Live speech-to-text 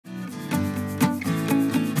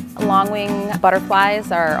Longwing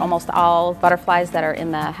butterflies are almost all butterflies that are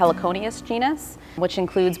in the Heliconius genus, which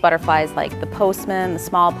includes butterflies like the postman, the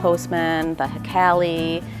small postman, the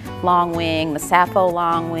Hicali longwing, the Sappho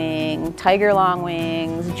longwing, tiger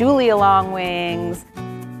longwings, Julia longwings.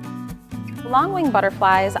 Longwing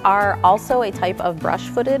butterflies are also a type of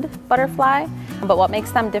brush-footed butterfly, but what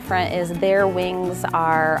makes them different is their wings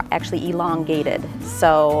are actually elongated,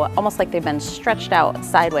 so almost like they've been stretched out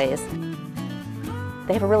sideways.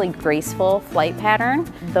 They have a really graceful flight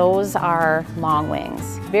pattern. Those are long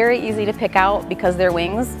wings. Very easy to pick out because their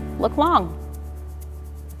wings look long.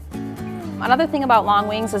 Another thing about long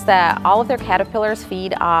wings is that all of their caterpillars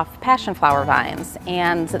feed off passion flower vines,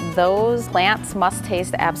 and those plants must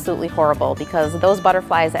taste absolutely horrible because those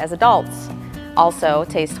butterflies as adults also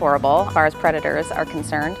taste horrible as far as predators are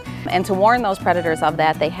concerned. And to warn those predators of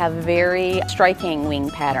that, they have very striking wing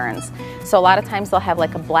patterns. So a lot of times they'll have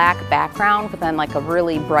like a black background, but then like a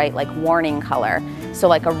really bright like warning color. So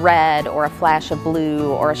like a red or a flash of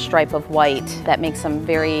blue or a stripe of white that makes them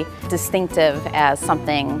very distinctive as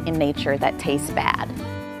something in nature that tastes bad.